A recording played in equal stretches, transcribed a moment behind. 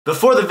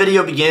Before the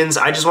video begins,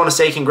 I just want to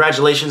say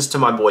congratulations to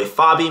my boy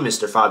Fabi,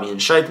 Mr. Fabian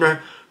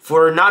Scheipner,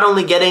 for not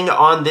only getting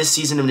on this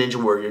season of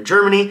Ninja Warrior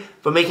Germany,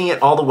 but making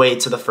it all the way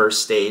to the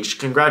first stage.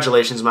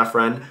 Congratulations, my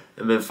friend.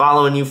 I've been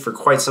following you for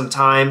quite some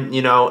time,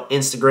 you know,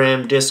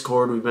 Instagram,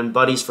 Discord, we've been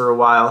buddies for a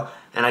while,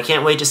 and I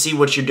can't wait to see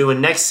what you're doing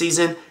next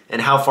season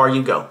and how far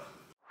you go.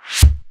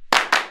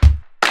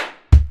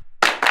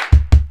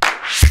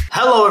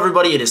 Hello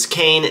everybody, it is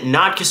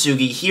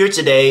Kane-Not-Kosugi here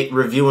today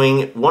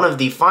reviewing one of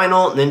the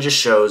final ninja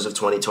shows of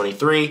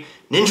 2023,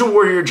 Ninja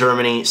Warrior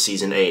Germany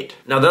Season 8.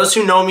 Now those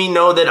who know me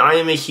know that I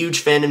am a huge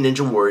fan of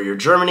Ninja Warrior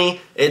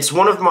Germany. It's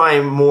one of my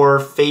more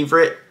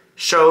favorite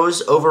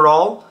shows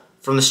overall.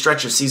 From the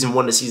stretch of Season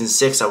 1 to Season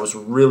 6, I was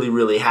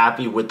really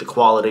happy with the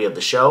quality of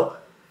the show.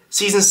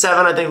 Season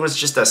 7 I think was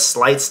just a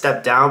slight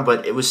step down,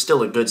 but it was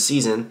still a good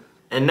season.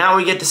 And now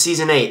we get to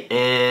Season 8,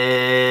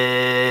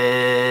 and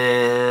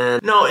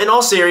no, in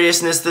all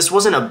seriousness, this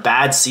wasn't a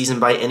bad season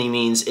by any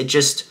means. It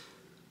just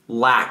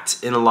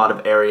lacked in a lot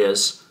of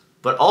areas,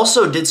 but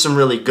also did some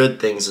really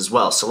good things as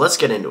well. So let's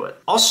get into it.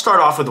 I'll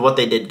start off with what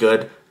they did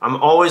good. I'm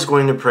always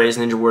going to praise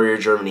Ninja Warrior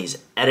Germany's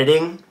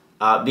editing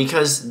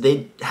because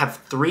they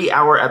have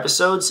 3-hour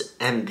episodes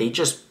and they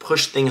just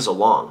push things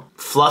along.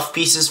 Fluff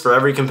pieces for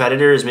every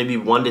competitor is maybe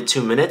 1 to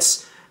 2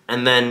 minutes,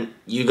 and then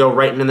you go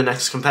right into the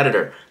next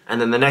competitor,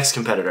 and then the next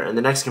competitor, and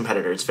the next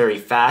competitor. It's very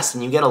fast,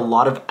 and you get a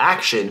lot of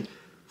action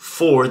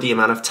for the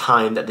amount of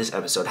time that this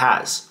episode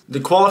has.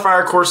 The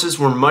qualifier courses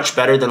were much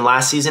better than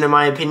last season, in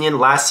my opinion.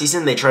 Last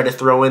season, they tried to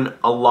throw in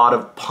a lot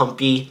of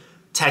pumpy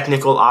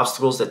technical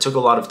obstacles that took a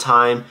lot of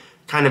time,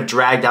 kind of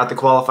dragged out the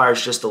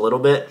qualifiers just a little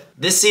bit.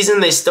 This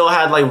season, they still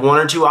had like 1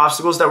 or 2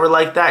 obstacles that were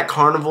like that,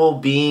 Carnival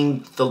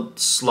being the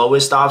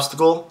slowest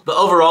obstacle. But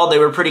overall, they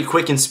were pretty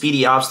quick and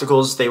speedy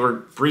obstacles. They were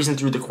breezing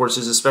through the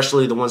courses,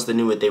 especially the ones that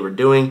knew what they were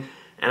doing,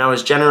 and I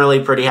was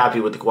generally pretty happy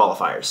with the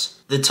qualifiers.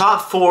 The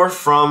top 4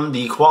 from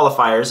the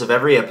qualifiers of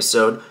every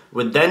episode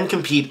would then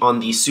compete on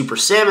the Super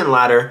Salmon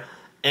ladder,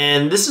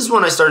 and this is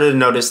when I started to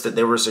notice that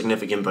there were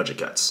significant budget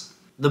cuts.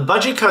 The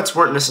budget cuts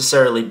weren't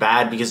necessarily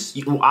bad because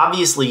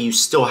obviously you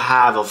still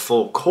have a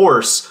full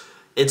course.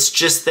 It's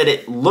just that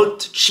it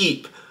looked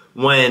cheap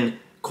when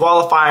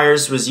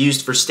qualifiers was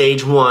used for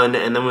stage 1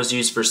 and then was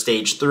used for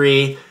stage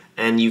 3,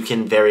 and you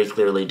can very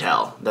clearly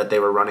tell that they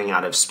were running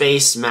out of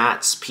space,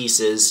 mats,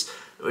 pieces.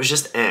 It was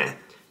just eh.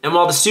 And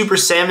while the Super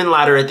Salmon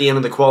ladder at the end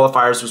of the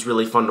qualifiers was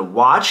really fun to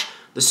watch,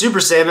 the Super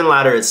Salmon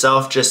ladder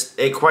itself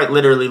it quite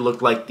literally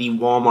looked like the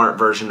Walmart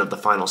version of the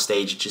final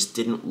stage. It just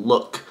didn't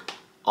look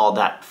all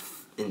that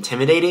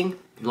intimidating.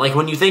 Like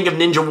when you think of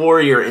Ninja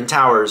Warrior in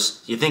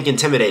towers, you think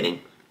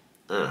intimidating.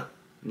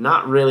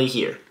 Not really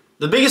here.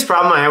 The biggest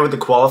problem I had with the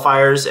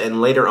qualifiers and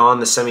later on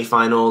the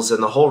semifinals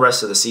and the whole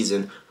rest of the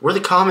season were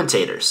the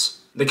commentators.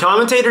 The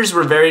commentators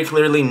were very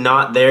clearly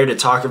not there to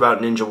talk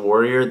about Ninja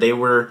Warrior. They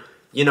were,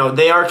 you know,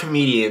 they are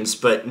comedians,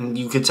 but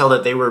you could tell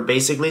that they were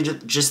basically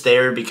just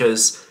there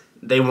because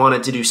they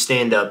wanted to do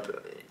stand-up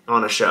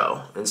on a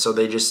show. And so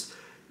they just,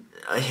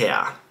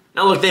 yeah.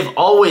 Now look, they've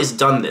always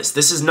done this.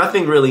 This is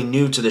nothing really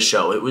new to the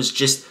show. It was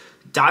just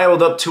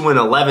dialed up to an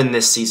 11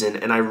 this season,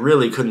 and I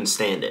really couldn't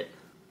stand it.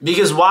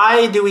 Because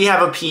why do we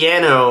have a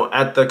piano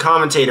at the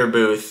commentator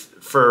booth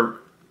for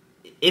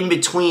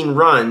in-between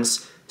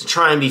runs to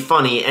try and be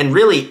funny, and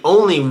really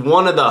only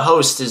one of the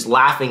hosts is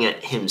laughing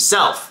at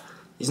himself?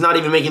 He's not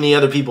even making the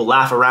other people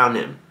laugh around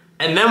him.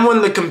 And then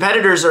when the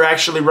competitors are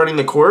actually running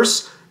the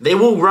course, they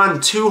will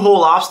run 2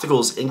 whole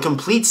obstacles in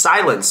complete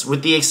silence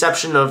with the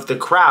exception of the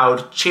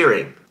crowd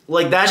cheering.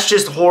 Like, that's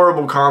just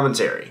horrible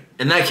commentary.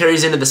 And that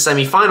carries into the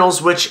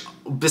semifinals, which,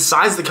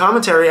 besides the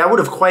commentary, I would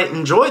have quite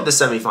enjoyed the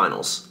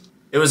semifinals.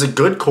 It was a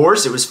good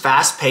course, it was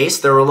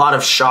fast-paced, there were a lot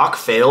of shock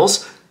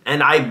fails,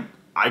 and I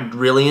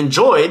really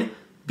enjoyed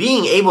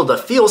being able to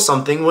feel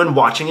something when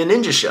watching a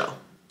ninja show.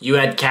 You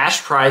had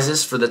cash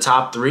prizes for the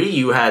top 3,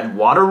 you had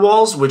water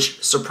walls,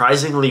 which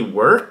surprisingly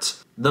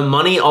worked. The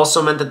money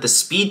also meant that the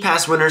Speed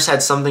Pass winners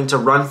had something to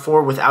run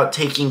for without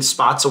taking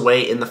spots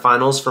away in the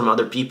finals from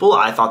other people.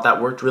 I thought that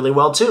worked really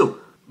well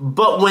too.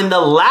 But when the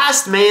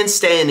last man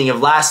standing of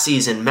last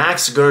season,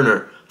 Max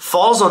Gerner,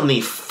 falls on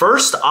the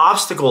first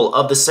obstacle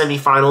of the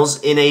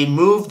semifinals in a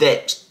move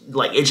that,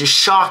 like, it just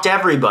shocked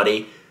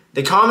everybody,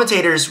 the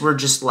commentators were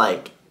just,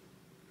 like,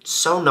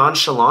 so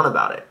nonchalant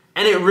about it.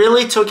 And it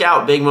really took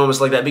out big moments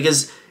like that,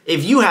 because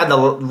if you had the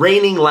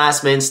reigning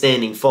last man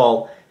standing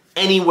fall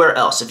anywhere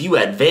else, if you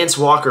had Vance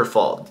Walker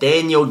fall,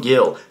 Daniel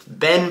Gill,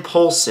 Ben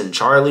Polson,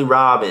 Charlie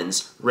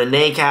Robbins,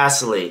 Renee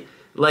Castley,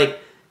 like,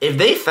 if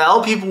they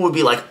fell, people would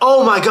be like,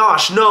 oh my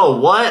gosh, no,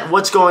 what?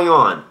 What's going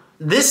on?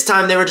 This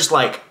time they were just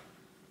like,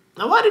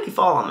 now why did he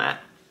fall on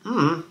that?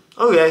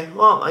 Okay,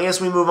 well, I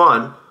guess we move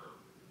on.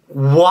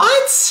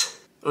 What?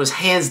 It was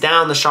hands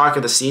down the shock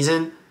of the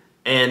season,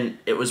 and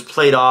it was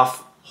played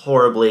off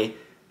horribly,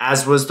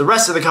 as was the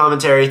rest of the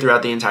commentary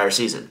throughout the entire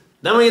season.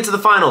 Then we get to the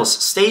finals.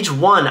 Stage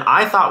 1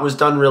 I thought was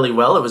done really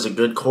well. It was a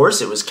good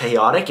course, it was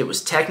chaotic, it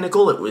was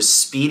technical, it was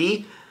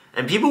speedy,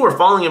 and people were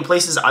falling in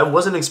places I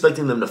wasn't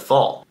expecting them to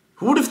fall.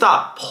 Who would have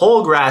thought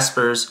pole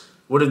graspers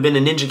would have been a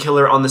ninja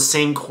killer on the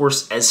same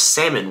course as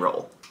Salmon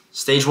Roll.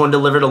 Stage 1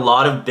 delivered a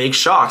lot of big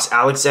shocks.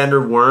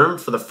 Alexander Worm,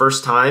 for the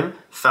first time,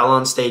 fell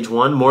on Stage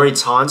 1.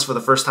 Moritz Hans, for the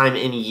first time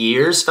in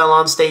years, fell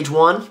on Stage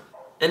 1.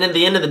 And at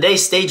the end of the day,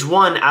 Stage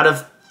 1, out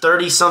of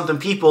 30-something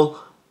people,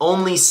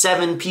 only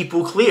 7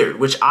 people cleared,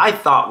 which I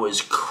thought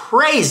was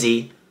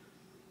crazy,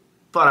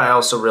 but I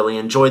also really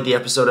enjoyed the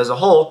episode as a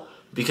whole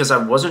because I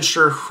wasn't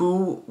sure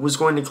who was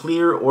going to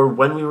clear or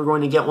when we were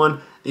going to get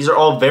one. These are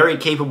all very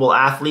capable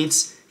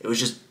athletes. It was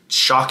just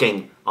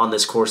shocking on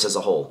this course as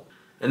a whole.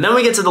 And then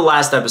we get to the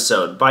last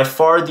episode, by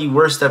far the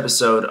worst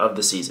episode of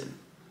the season.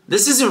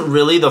 This isn't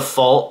really the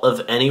fault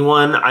of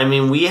anyone. I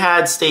mean, we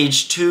had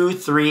Stage 2,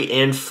 3,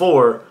 and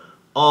 4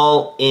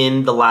 all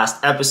in the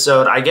last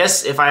episode. I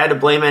guess if I had to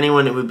blame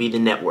anyone, it would be the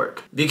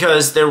network.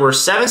 Because there were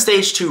 7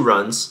 Stage 2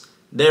 runs,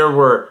 there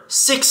were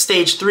 6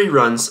 Stage 3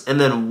 runs, and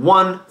then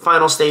 1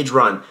 final stage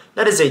run.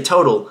 That is a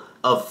total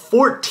of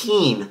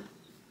 14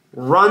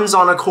 runs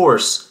on a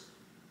course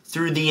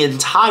through the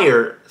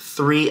entire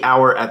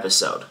 3-hour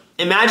episode.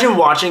 Imagine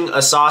watching a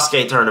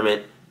Sasuke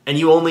tournament and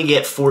you only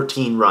get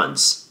 14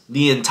 runs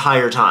the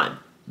entire time.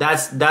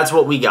 That's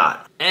what we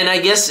got. And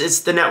I guess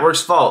it's the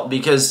network's fault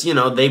because, you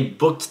know, they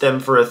booked them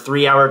for a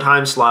 3-hour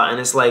time slot and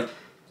it's like,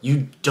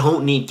 you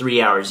don't need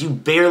 3 hours. You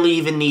barely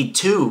even need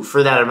 2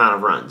 for that amount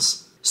of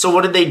runs. So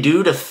what did they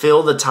do to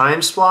fill the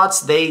time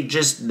slots?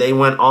 They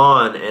went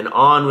on and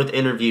on with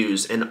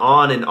interviews and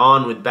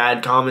on with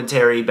bad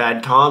commentary,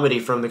 bad comedy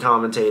from the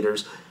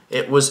commentators.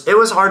 It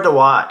was hard to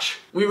watch.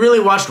 We really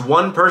watched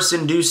one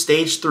person do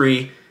Stage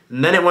 3,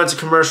 and then it went to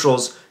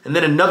commercials, and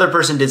then another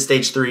person did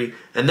Stage 3,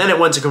 and then it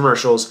went to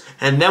commercials,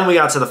 and then we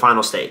got to the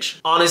final stage.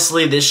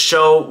 Honestly, this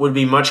show would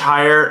be much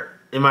higher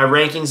in my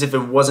rankings if it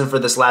wasn't for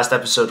this last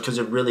episode because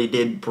it really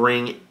did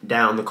bring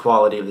down the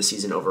quality of the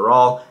season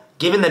overall.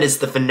 Given that it's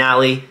the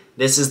finale,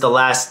 this is the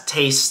last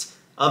taste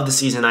of the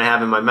season I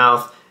have in my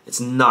mouth. It's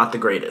not the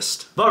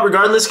greatest. But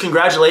regardless,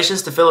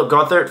 congratulations to Philip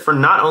Gothert for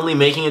not only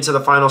making it to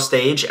the final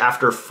stage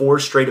after 4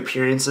 straight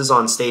appearances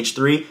on Stage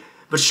 3,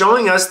 but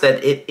showing us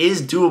that it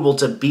is doable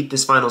to beat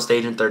this final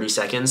stage in 30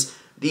 seconds.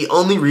 The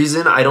only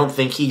reason I don't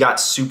think he got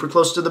super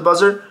close to the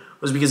buzzer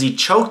was because he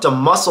choked a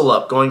muscle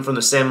up going from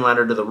the salmon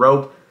ladder to the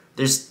rope.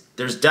 There's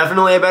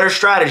definitely a better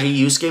strategy.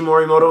 Yusuke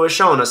Morimoto has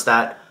shown us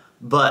that.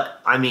 But,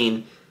 I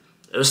mean,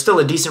 it was still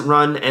a decent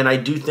run, and I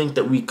do think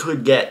that we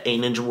could get a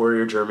Ninja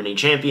Warrior Germany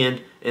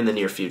champion in the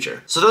near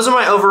future. So those are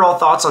my overall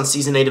thoughts on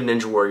Season 8 of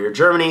Ninja Warrior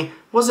Germany.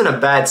 Wasn't a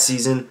bad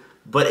season,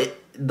 but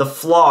the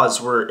flaws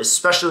were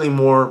especially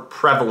more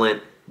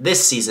prevalent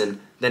this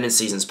season than in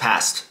seasons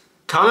past.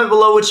 Comment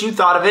below what you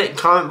thought of it.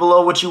 Comment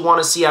below what you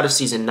want to see out of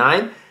Season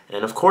 9.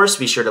 And of course,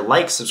 be sure to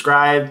like,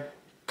 subscribe,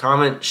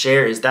 comment,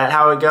 share. Is that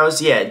how it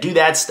goes? Yeah, do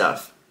that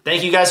stuff.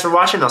 Thank you guys for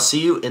watching. I'll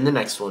see you in the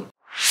next one.